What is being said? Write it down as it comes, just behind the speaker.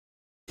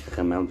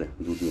Ga melden,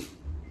 doe het.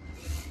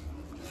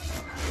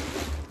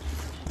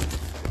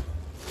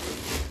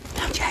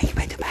 Meld jij je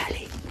bij de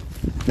balie?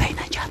 Bij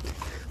Najat.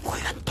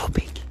 Gooi een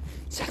topic.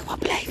 Zeg, waar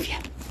blijf je?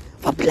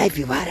 Waar blijf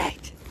je,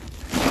 waarheid?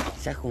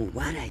 Zeg gewoon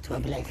waarheid, waar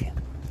blijf je?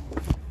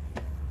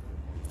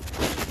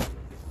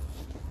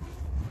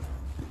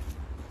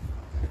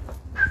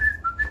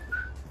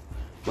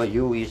 Maar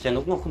joh, hier zijn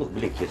ook nog genoeg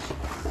blikjes.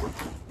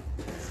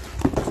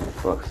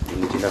 Wacht, die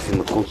moet je even in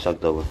mijn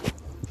kontzak douwen.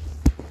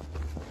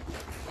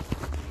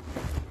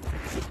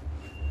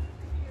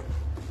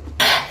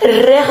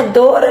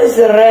 Rechtdoor is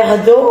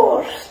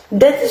rechtdoor.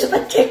 Dit is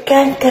wat je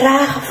kan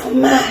krijgen van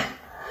mij.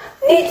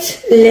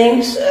 Niet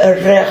links,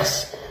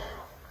 rechts.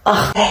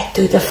 Ach, hey,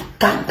 to the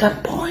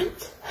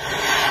kankerpoint.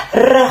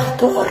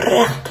 Rechtdoor,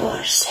 rechtdoor,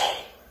 zee.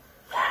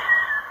 Ja,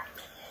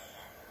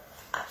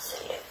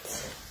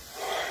 absoluut.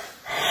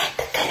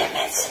 Dat kunnen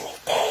mensen niet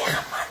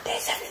tegen, man.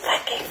 Deze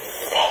fucking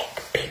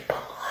fake people.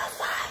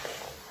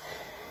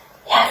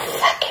 Ja,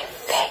 fucking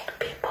fake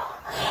people.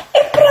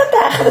 Ik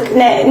praat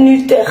eigenlijk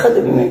nu tegen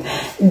de muur.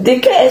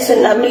 Dikke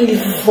S'en naar mijn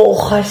lieve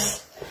volgers.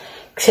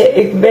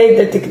 Ik weet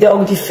dat ik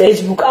ook die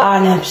Facebook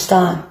aan heb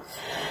staan.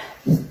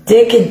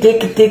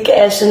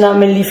 Dikke S'en naar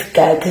mijn lieve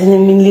kijkers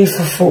en mijn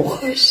lieve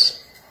volgers.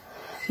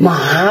 Mijn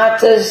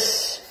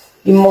haters,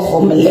 die mogen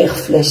op mijn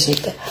leegfles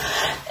zitten.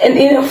 In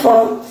ieder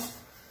geval,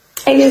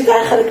 ik zit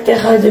eigenlijk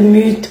tegen de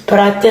muur te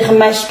praten, tegen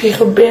mijn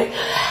spiegelbeeld.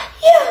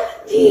 Ja,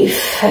 die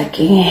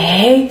fucking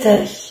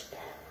haters.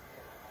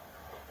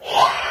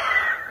 Ja,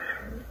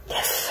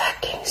 de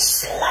fucking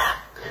slang.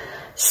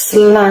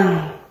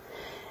 Slang.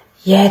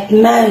 Je hebt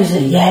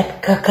muizen, je hebt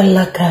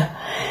kakkerlakken,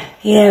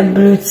 je hebt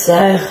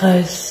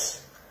bloedzuigers,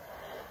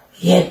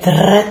 je hebt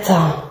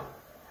ratten.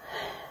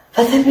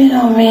 Wat heb je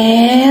nog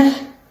meer?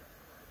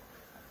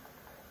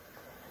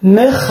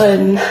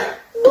 Muggen.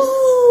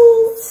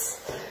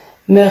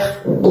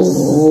 Mug.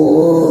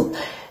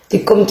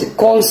 Die komt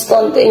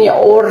constant in je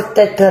oor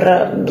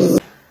tetteren.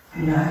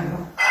 Ja, joh.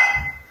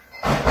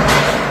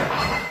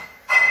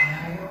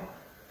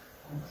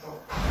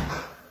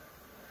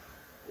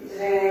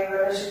 Iedereen heeft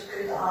wel eens een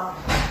kut aan.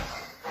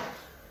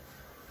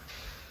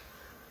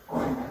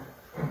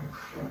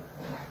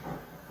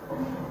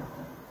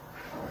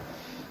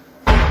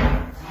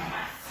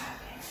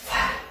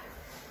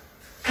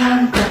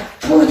 Kanker,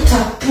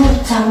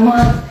 puta,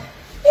 man.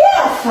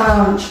 Ja,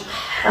 found.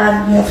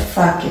 Aan je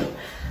fucking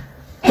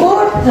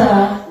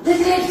puta.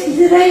 Dit heeft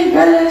iedereen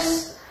wel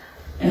eens.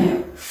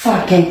 Een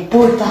fucking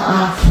puta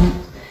avond.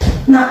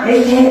 Nou,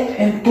 ik heb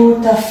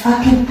een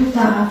fucking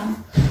puta avond.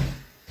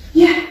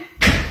 Ja.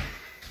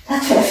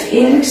 Laten we even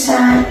eerlijk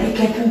zijn. Ik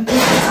heb een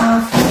puta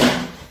avond.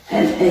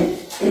 En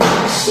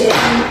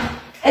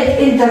het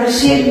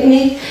interesseert me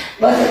niet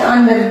wat een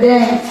ander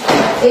denkt.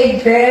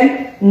 Ik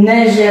ben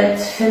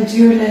Najat, vindt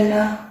jullie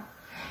nou?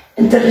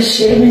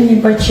 Interesseert me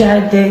niet wat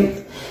jij denkt.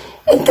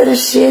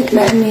 Interesseert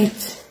mij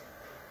niet.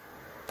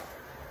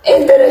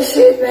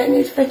 Interesseert mij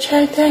niet wat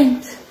jij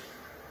denkt.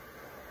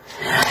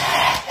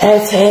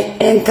 Het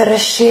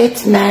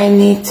interesseert mij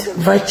niet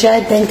wat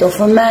jij denkt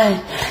over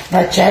mij.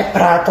 Wat jij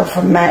praat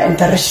over mij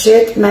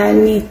interesseert mij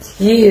niet.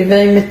 Hier wil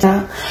je met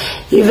nou.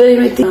 Hier wil je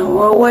met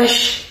nou.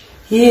 Wash.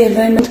 Hier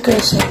wil je met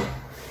kussen.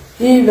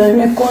 Hier wil je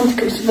met kont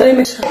kussen. Wil je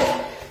met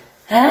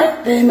hè?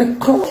 Wil je met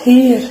kont?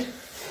 Hier.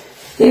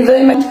 Hier wil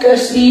je met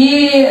kussen.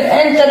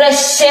 Hier.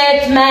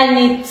 Interesseert mij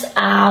niet.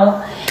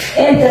 Auw.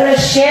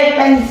 Interesseert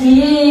mij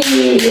niet.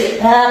 Hier.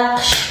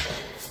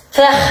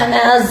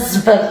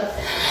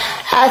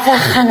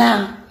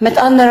 Met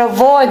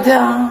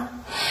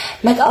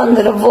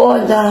andere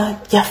woorden.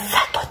 Ja,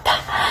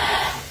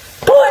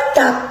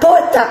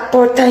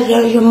 puta,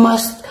 you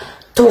must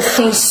to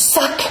fin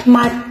suck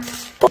my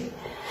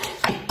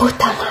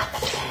puta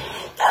madre.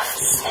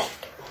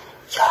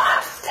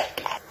 You're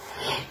fake.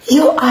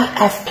 You are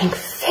effing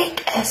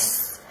fake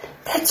ass.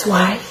 That's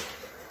why.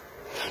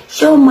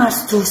 You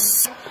must do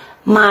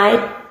my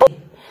puta.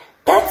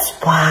 That's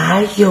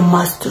why you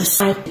must do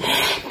my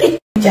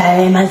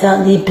jij maar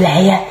dan die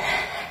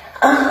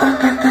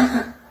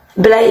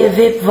blije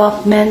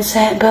wipwap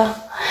mensen hebben.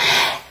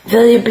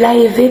 Wil je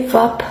blije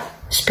wipwap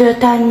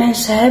speeltuin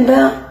mensen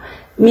hebben?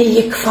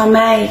 Miek van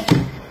mij.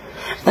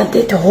 Want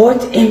dit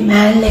hoort in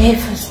mijn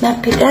leven,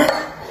 snap je dat?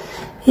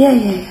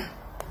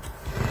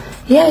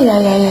 Ja.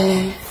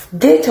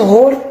 Dit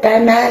hoort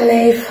bij mijn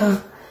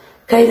leven.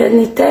 Kan je dat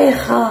niet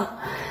tegen?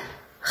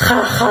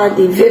 Ga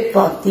die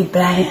wipwap, die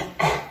blije.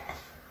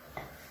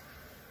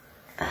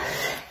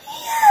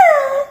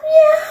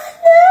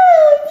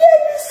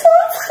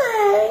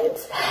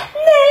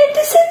 Nee,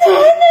 er zit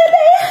helemaal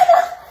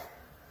regen.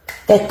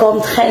 Er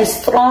komt geen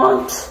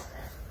strand.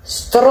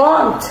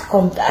 Strand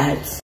komt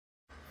uit.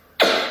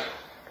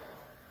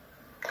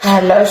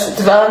 Hij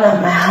luistert wel naar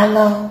mij,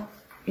 hallo.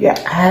 Ja,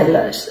 hij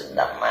luistert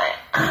naar mij.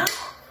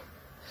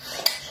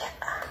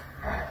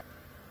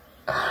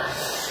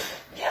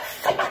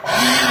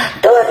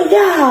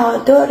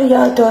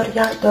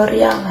 Door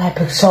jou heb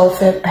ik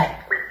zoveel pijn.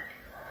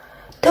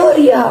 Door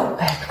jou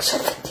heb ik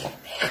zoveel dingen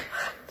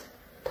meegemaakt.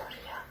 Door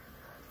jou.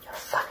 You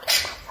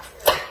fucking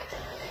motherfucker.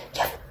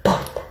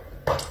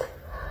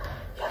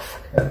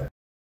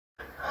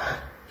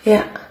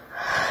 Ja.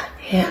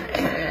 Ja.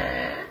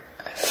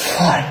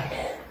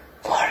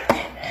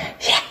 Volgen.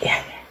 Ja.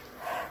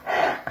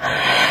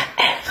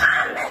 En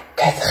ga met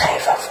het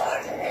geven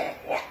volgen.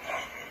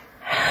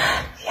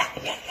 Ja.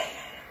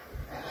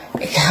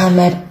 Ik ga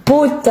met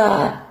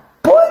Poeta.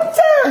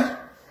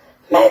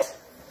 Met...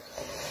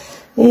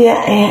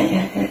 Ja.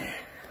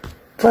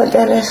 Want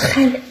er is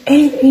geen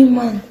één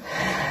iemand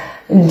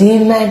die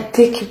mij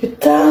tikje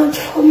betaalt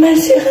voor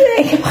mijn sigaret.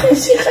 Ik heb geen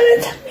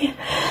sigaretten meer.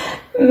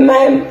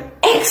 Mijn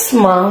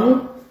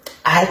ex-man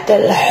uit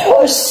de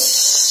huis.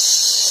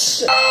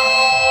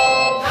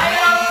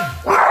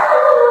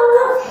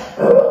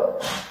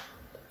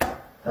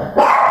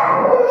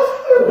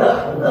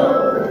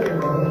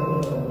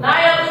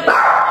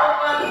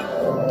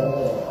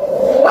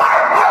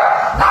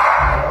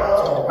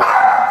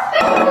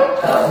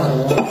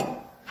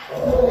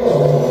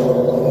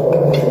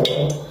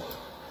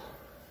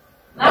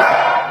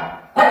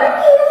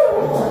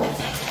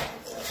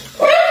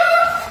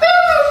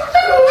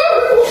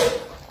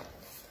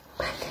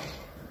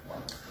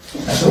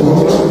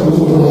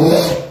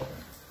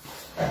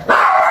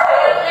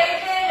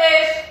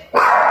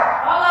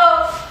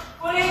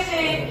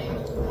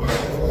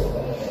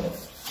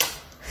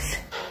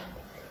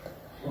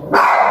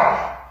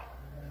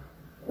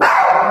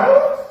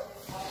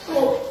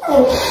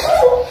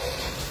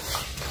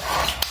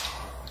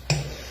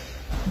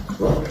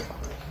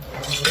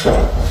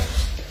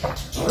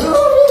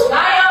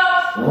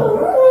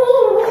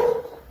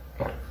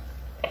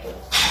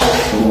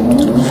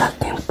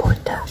 Fucking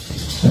Buddha.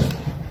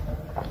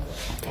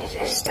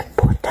 Dit is de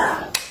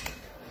Buddha.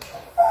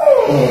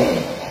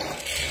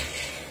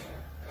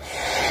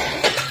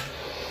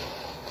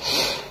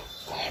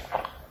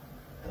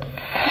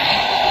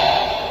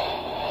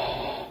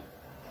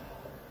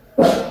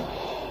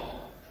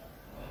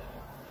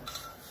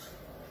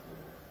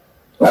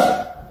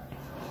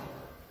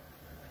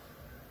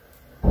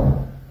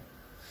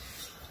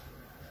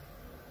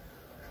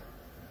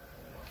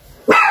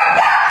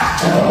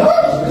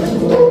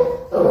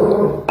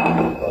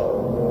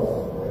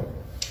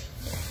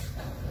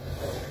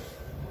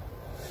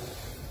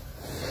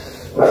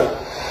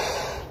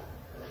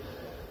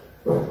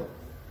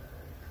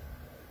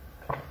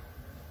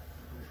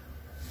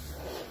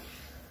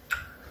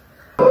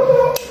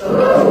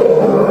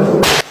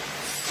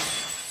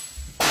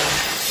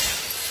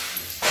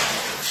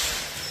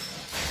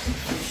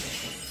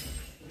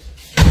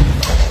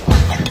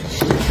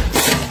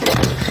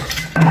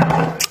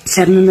 Ze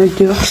hebben mijn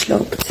deur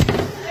gesloopt.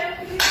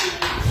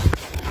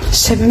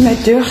 Ze hebben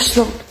mijn deur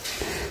gesloopt.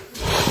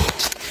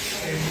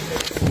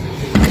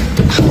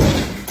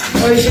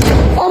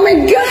 Oh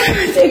my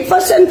god, ik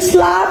was aan het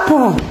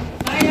slapen.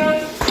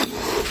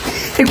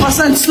 Ik was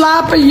aan het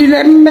slapen, jullie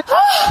hebben me...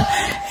 Oh,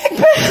 ik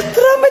ben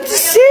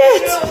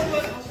getraumatiseerd.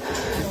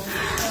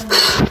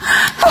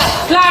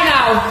 Klaar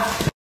nou!